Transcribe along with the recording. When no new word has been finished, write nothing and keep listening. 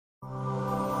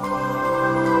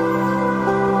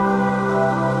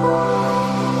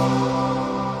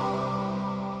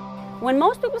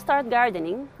most people start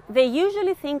gardening, they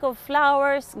usually think of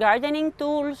flowers, gardening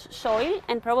tools, soil,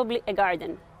 and probably a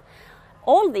garden.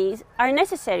 All these are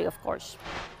necessary, of course.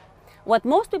 What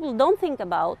most people don't think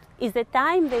about is the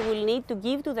time they will need to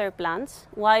give to their plants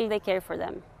while they care for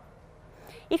them.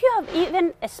 If you have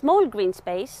even a small green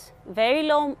space, very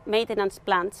low maintenance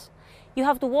plants, you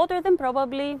have to water them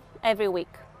probably every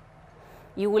week.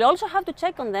 You will also have to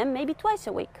check on them maybe twice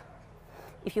a week.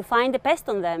 If you find a pest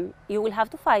on them, you will have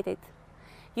to fight it.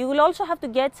 You will also have to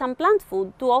get some plant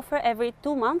food to offer every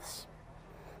 2 months.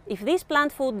 If this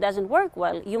plant food doesn't work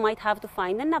well, you might have to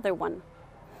find another one.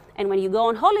 And when you go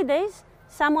on holidays,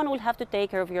 someone will have to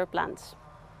take care of your plants.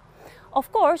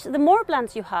 Of course, the more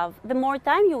plants you have, the more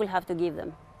time you will have to give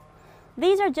them.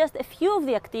 These are just a few of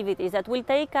the activities that will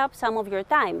take up some of your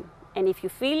time. And if you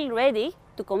feel ready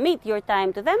to commit your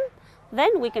time to them,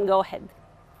 then we can go ahead.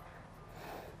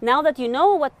 Now that you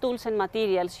know what tools and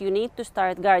materials you need to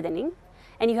start gardening,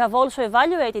 and you have also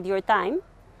evaluated your time,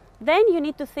 then you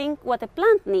need to think what a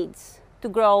plant needs to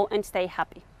grow and stay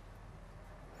happy.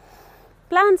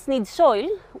 Plants need soil,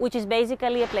 which is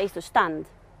basically a place to stand.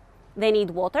 They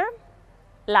need water,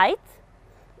 light.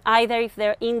 Either if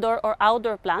they're indoor or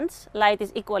outdoor plants, light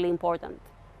is equally important.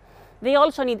 They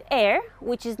also need air,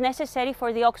 which is necessary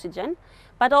for the oxygen,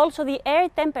 but also the air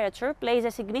temperature plays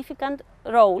a significant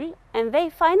role, and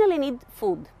they finally need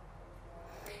food.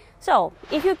 So,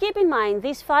 if you keep in mind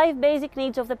these 5 basic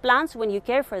needs of the plants when you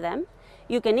care for them,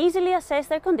 you can easily assess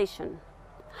their condition.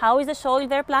 How is the soil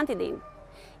they're planted in?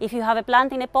 If you have a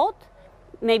plant in a pot,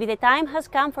 maybe the time has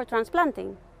come for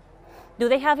transplanting. Do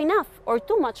they have enough or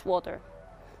too much water?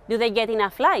 Do they get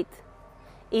enough light?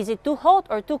 Is it too hot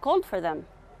or too cold for them?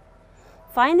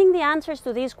 Finding the answers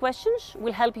to these questions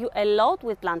will help you a lot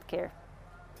with plant care.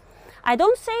 I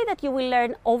don't say that you will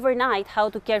learn overnight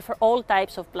how to care for all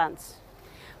types of plants.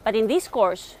 But in this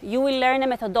course, you will learn a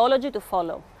methodology to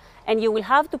follow, and you will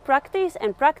have to practice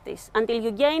and practice until you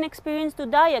gain experience to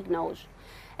diagnose,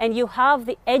 and you have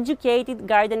the educated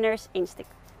gardener's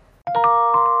instinct.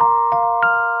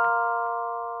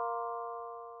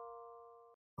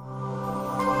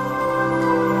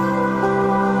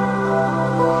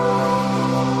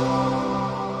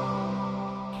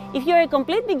 If you're a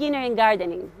complete beginner in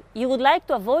gardening, you would like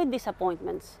to avoid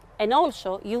disappointments, and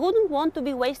also you wouldn't want to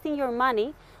be wasting your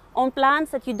money on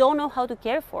plants that you don't know how to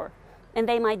care for, and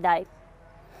they might die.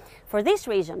 For this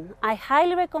reason, I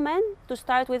highly recommend to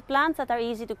start with plants that are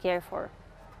easy to care for.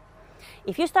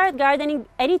 If you start gardening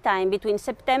anytime between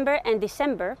September and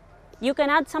December, you can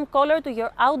add some color to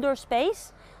your outdoor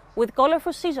space with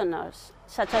colorful seasonals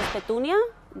such as Petunia,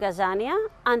 Gazania,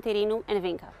 Antirrhinum, and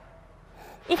Vinca.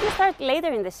 If you start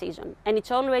later in the season and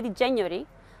it's already January,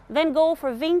 then go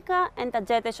for Vinca and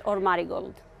Tagetes or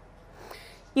Marigold.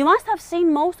 You must have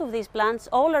seen most of these plants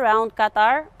all around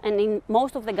Qatar and in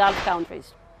most of the Gulf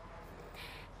countries.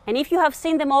 And if you have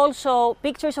seen them also,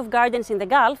 pictures of gardens in the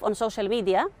Gulf on social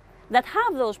media that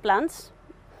have those plants,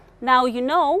 now you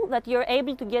know that you're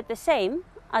able to get the same,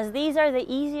 as these are the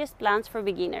easiest plants for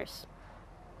beginners.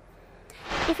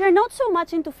 If you're not so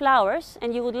much into flowers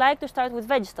and you would like to start with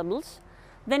vegetables,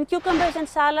 then cucumbers and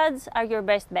salads are your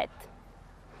best bet.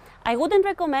 I wouldn't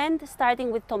recommend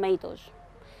starting with tomatoes.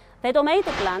 The tomato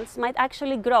plants might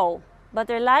actually grow, but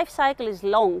their life cycle is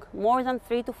long, more than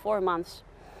 3 to 4 months.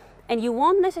 And you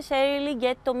won't necessarily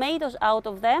get tomatoes out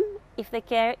of them if the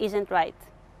care isn't right.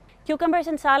 Cucumbers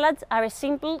and salads are a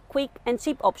simple, quick and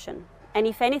cheap option. And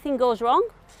if anything goes wrong,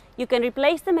 you can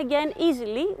replace them again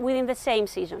easily within the same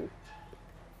season.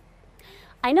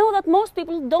 I know that most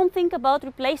people don't think about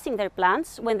replacing their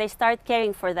plants when they start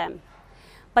caring for them.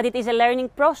 But it is a learning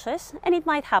process and it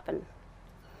might happen.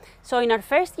 So in our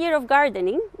first year of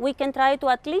gardening, we can try to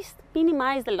at least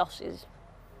minimize the losses.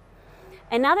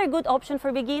 Another good option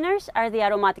for beginners are the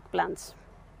aromatic plants.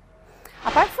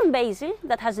 Apart from basil,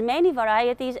 that has many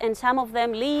varieties and some of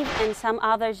them live and some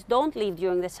others don't live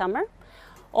during the summer,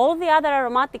 all the other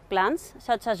aromatic plants,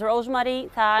 such as rosemary,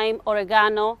 thyme,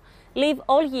 oregano, live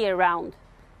all year round.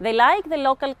 They like the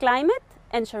local climate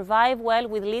and survive well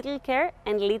with little care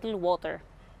and little water.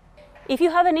 If you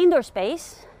have an indoor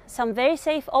space, some very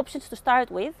safe options to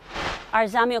start with are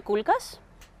Zamioculcas,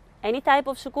 any type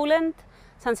of succulent,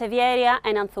 Sansevieria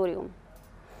and Anthurium.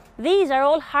 These are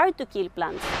all hard to kill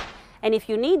plants, and if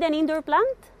you need an indoor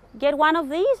plant, get one of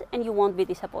these and you won't be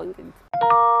disappointed.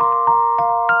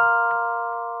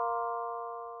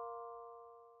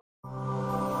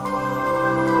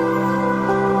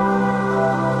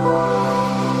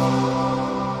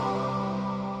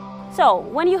 So,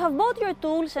 when you have bought your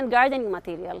tools and gardening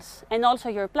materials, and also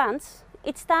your plants,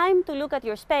 it's time to look at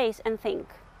your space and think,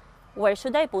 where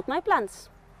should I put my plants?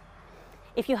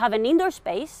 If you have an indoor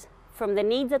space, from the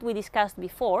needs that we discussed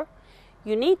before,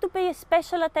 you need to pay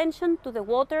special attention to the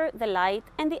water, the light,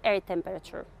 and the air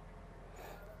temperature.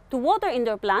 To water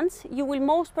indoor plants, you will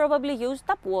most probably use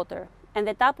tap water, and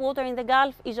the tap water in the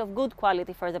Gulf is of good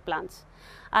quality for the plants,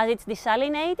 as it's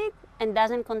desalinated and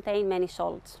doesn't contain many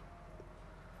salts.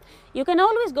 You can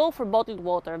always go for bottled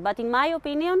water, but in my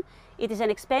opinion, it is an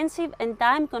expensive and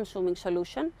time-consuming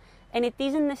solution, and it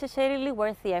isn't necessarily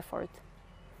worth the effort.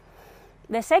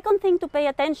 The second thing to pay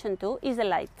attention to is the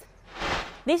light.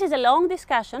 This is a long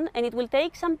discussion, and it will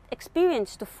take some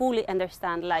experience to fully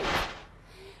understand light.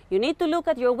 You need to look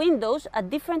at your windows at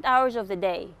different hours of the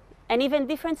day, and even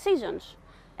different seasons,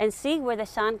 and see where the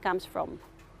sun comes from.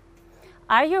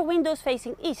 Are your windows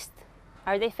facing east?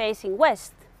 Are they facing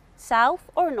west, south,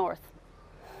 or north?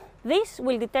 This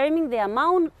will determine the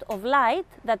amount of light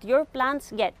that your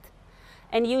plants get,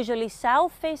 and usually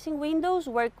south-facing windows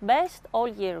work best all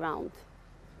year round.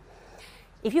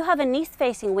 If you have an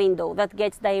east-facing window that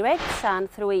gets direct sun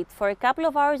through it for a couple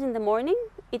of hours in the morning,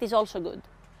 it is also good.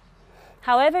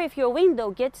 However, if your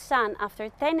window gets sun after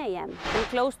 10 a.m. and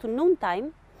close to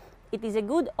noontime, it is a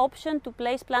good option to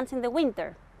place plants in the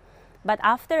winter. But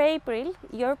after April,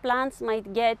 your plants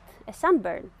might get a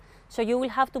sunburn, so you will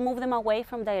have to move them away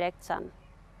from direct sun.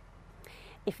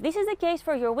 If this is the case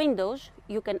for your windows,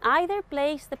 you can either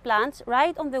place the plants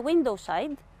right on the window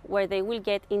side, where they will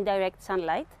get indirect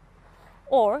sunlight,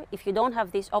 or, if you don't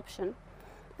have this option,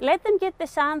 let them get the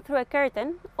sun through a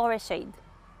curtain or a shade.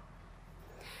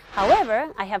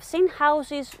 However, I have seen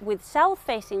houses with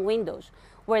south-facing windows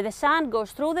where the sun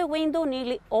goes through the window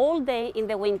nearly all day in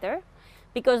the winter,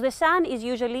 because the sun is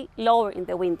usually lower in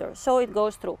the winter, so it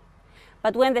goes through.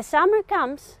 But when the summer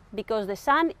comes, because the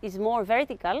sun is more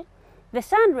vertical, the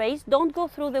sun rays don't go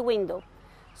through the window,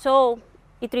 so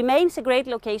it remains a great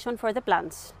location for the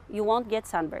plants. You won't get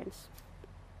sunburns.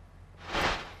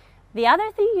 The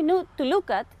other thing you need to look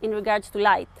at in regards to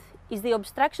light is the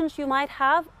obstructions you might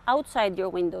have outside your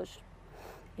windows.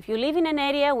 If you live in an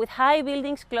area with high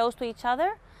buildings close to each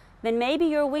other, then maybe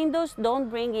your windows don't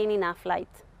bring in enough light.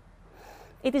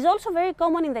 It is also very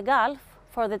common in the Gulf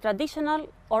for the traditional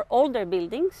or older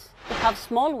buildings to have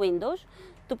small windows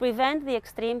to prevent the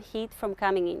extreme heat from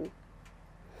coming in.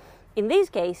 In these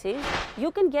cases,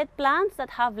 you can get plants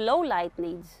that have low light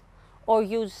needs or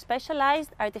use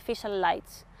specialized artificial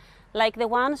lights, like the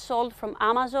ones sold from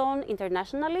Amazon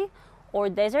internationally, or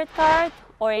Desert Card,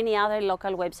 or any other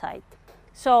local website.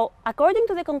 So, according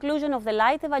to the conclusion of the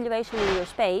light evaluation in your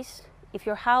space, if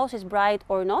your house is bright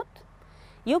or not,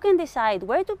 you can decide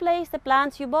where to place the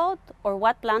plants you bought or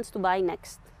what plants to buy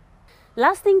next.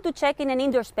 Last thing to check in an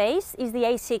indoor space is the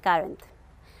AC current.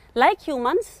 Like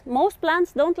humans, most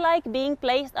plants don't like being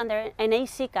placed under an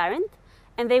AC current,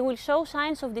 and they will show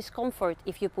signs of discomfort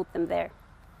if you put them there.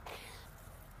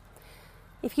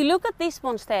 If you look at this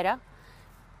Monstera,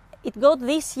 it got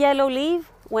this yellow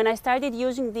leaf when I started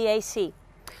using the AC,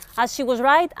 as she was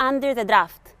right under the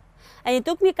draft. And it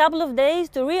took me a couple of days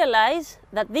to realize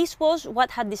that this was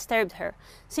what had disturbed her,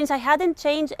 since I hadn't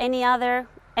changed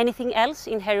anything else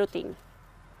in her routine.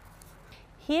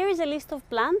 Here is a list of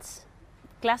plants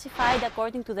classified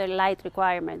according to their light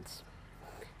requirements.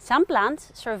 Some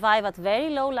plants survive at very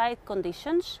low light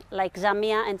conditions, like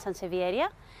Zamia and Sansevieria,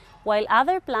 while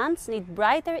other plants need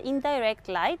brighter indirect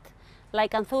light,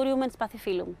 like Anthurium and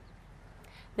Spathiphyllum.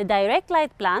 The direct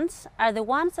light plants are the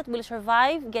ones that will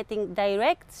survive getting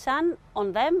direct sun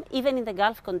on them even in the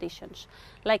Gulf conditions,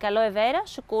 like Aloe Vera,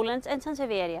 Succulents and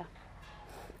Sansevieria.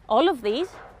 All of these,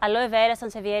 Aloe Vera,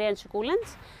 Sansevieria and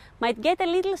Succulents, might get a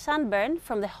little sunburn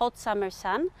from the hot summer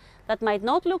sun that might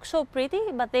not look so pretty,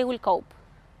 but they will cope.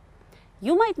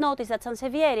 You might notice that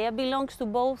Sansevieria belongs to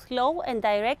both low and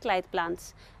direct light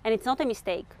plants, and it's not a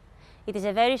mistake. It is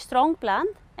a very strong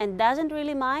plant and doesn't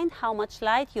really mind how much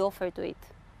light you offer to it.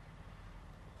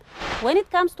 When it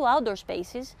comes to outdoor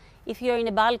spaces, if you're in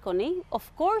a balcony,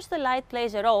 of course the light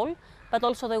plays a role, but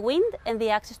also the wind and the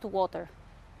access to water.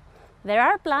 There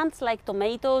are plants like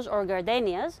tomatoes or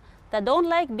gardenias that don't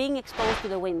like being exposed to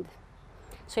the wind.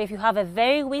 So if you have a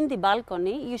very windy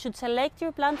balcony, you should select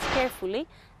your plants carefully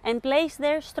and place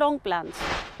there strong plants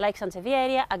like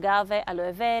Sansevieria, Agave,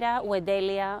 Aloe Vera,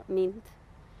 Wedelia, Mint.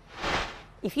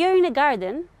 If you're in a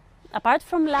garden, apart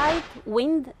from light,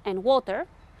 wind and water,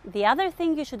 the other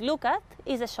thing you should look at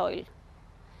is the soil.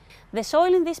 The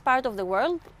soil in this part of the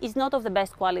world is not of the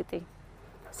best quality.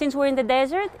 Since we're in the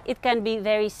desert, it can be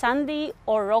very sandy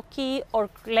or rocky or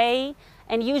clay,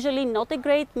 and usually not a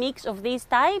great mix of these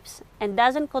types and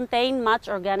doesn't contain much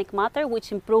organic matter,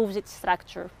 which improves its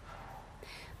structure.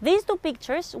 These two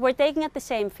pictures were taken at the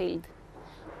same field.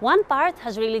 One part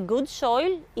has really good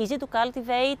soil, easy to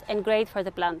cultivate and great for the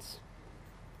plants.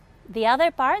 The other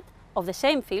part of the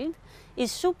same field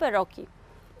is super rocky,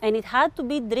 and it had to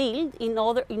be drilled in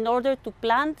order to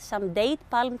plant some date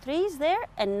palm trees there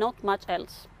and not much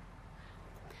else.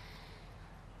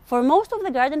 For most of the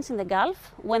gardens in the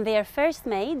Gulf, when they are first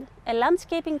made, a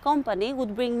landscaping company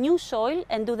would bring new soil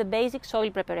and do the basic soil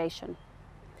preparation.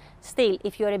 Still,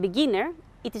 if you are a beginner,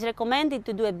 it is recommended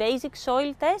to do a basic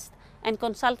soil test and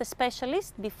consult a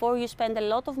specialist before you spend a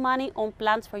lot of money on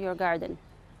plants for your garden.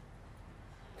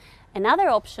 Another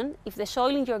option, if the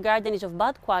soil in your garden is of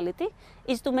bad quality,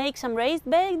 is to make some raised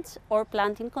beds or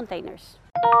plant in containers.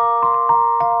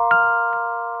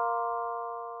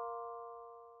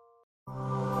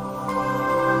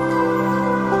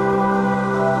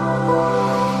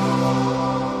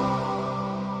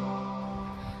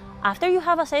 After you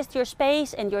have assessed your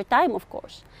space and your time, of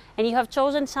course, and you have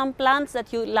chosen some plants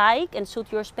that you like and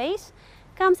suit your space,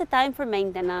 comes the time for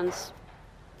maintenance.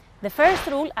 The first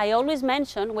rule I always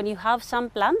mention when you have some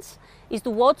plants is to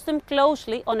watch them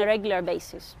closely on a regular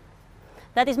basis.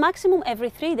 That is maximum every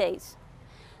 3 days.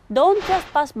 Don't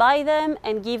just pass by them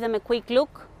and give them a quick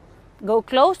look. Go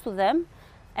close to them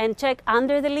and check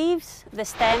under the leaves, the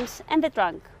stems and the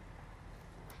trunk.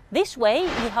 This way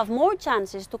you have more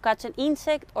chances to catch an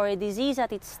insect or a disease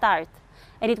at its start,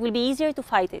 and it will be easier to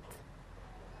fight it.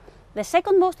 The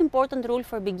second most important rule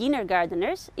for beginner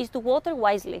gardeners is to water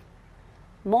wisely.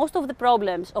 Most of the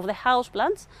problems of the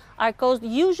houseplants are caused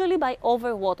usually by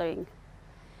overwatering.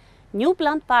 New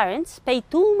plant parents pay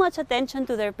too much attention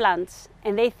to their plants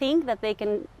and they think that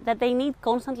they need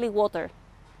constantly water.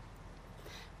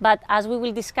 But as we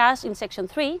will discuss in section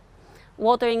 3,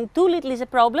 watering too little is a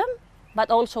problem, but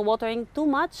also watering too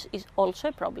much is also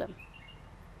a problem.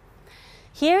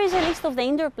 Here is a list of the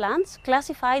indoor plants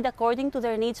classified according to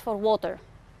their needs for water.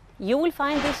 You will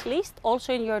find this list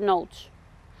also in your notes.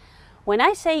 When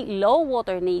I say low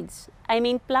water needs, I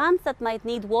mean plants that might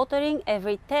need watering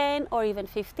every 10 or even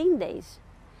 15 days.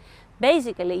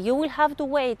 Basically, you will have to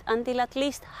wait until at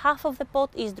least half of the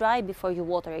pot is dry before you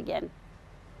water again.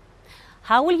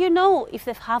 How will you know if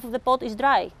the half of the pot is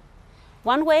dry?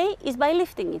 One way is by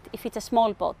lifting it if it's a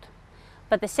small pot,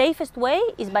 but the safest way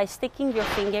is by sticking your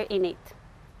finger in it.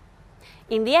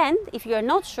 In the end, if you are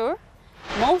not sure,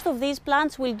 most of these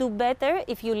plants will do better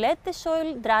if you let the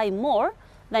soil dry more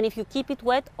than if you keep it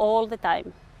wet all the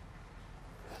time.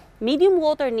 Medium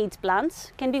water needs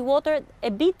plants can be watered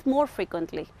a bit more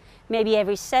frequently, maybe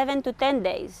every 7 to 10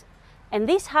 days, and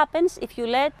this happens if you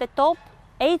let the top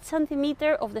 8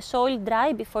 cm of the soil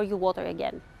dry before you water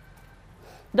again.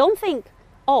 Don't think,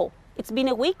 oh, it's been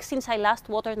a week since I last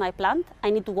watered my plant,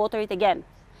 I need to water it again.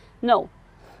 No,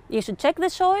 you should check the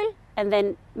soil and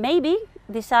then maybe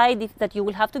decide that you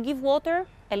will have to give water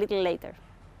a little later.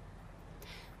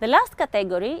 The last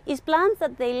category is plants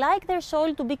that they like their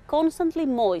soil to be constantly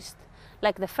moist,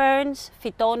 like the ferns,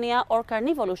 Phytonia or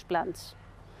carnivorous plants.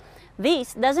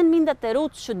 This doesn't mean that the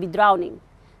roots should be drowning,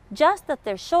 just that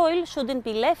their soil shouldn't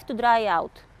be left to dry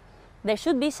out. There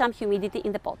should be some humidity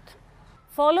in the pot.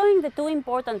 Following the two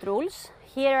important rules,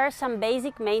 here are some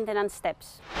basic maintenance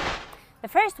steps. The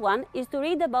first one is to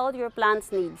read about your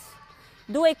plant's needs.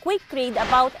 Do a quick read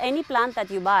about any plant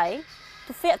that you buy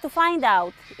to find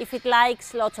out if it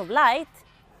likes lots of light,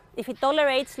 if it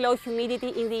tolerates low humidity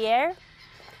in the air,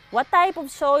 what type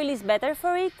of soil is better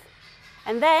for it,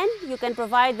 and then you can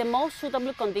provide the most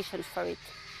suitable conditions for it.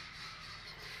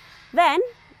 Then,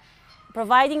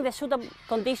 providing the suitable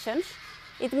conditions,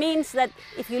 it means that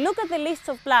if you look at the lists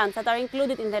of plants that are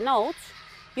included in the notes,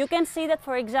 you can see that,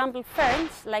 for example,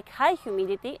 ferns like high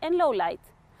humidity and low light,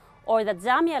 or that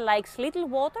Zamia likes little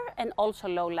water and also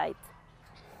low light.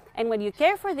 And when you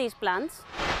care for these plants,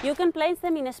 you can place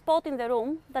them in a spot in the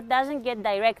room that doesn't get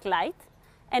direct light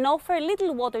and offer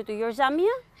little water to your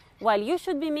Zamia, while you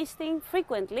should be misting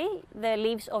frequently the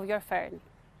leaves of your fern.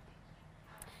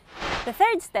 The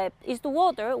third step is to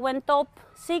water when top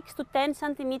 6 to 10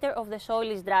 cm of the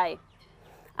soil is dry.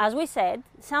 As we said,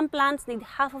 some plants need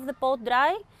half of the pot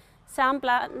dry, some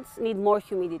plants need more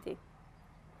humidity.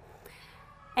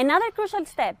 Another crucial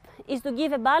step is to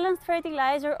give a balanced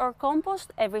fertilizer or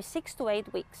compost every 6 to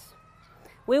 8 weeks.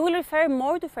 We will refer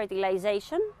more to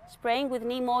fertilization, spraying with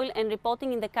neem oil and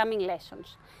repotting in the coming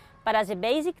lessons. But as a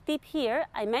basic tip here,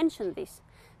 I mention this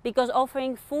because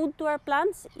offering food to our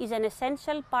plants is an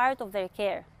essential part of their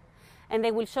care, and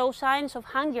they will show signs of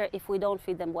hunger if we don't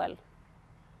feed them well.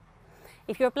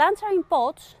 If your plants are in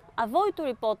pots, avoid to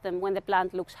repot them when the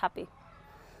plant looks happy.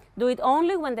 Do it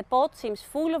only when the pot seems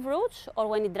full of roots or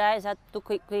when it dries out too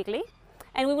quickly,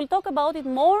 and we will talk about it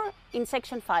more in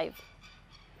section 5.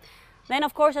 Then,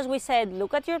 of course, as we said,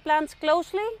 look at your plants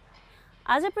closely.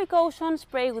 As a precaution,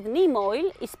 spray with neem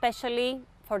oil, especially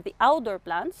for the outdoor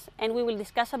plants, and we will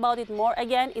discuss about it more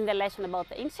again in the lesson about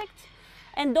the insects.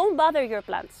 And don't bother your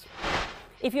plants.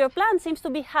 If your plant seems to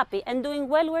be happy and doing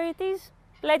well where it is,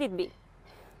 let it be.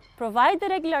 Provide the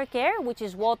regular care, which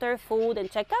is water, food, and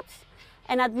checkups,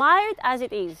 and admire it as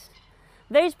it is.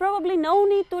 There is probably no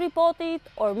need to repot it,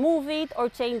 or move it, or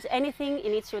change anything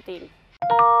in its routine.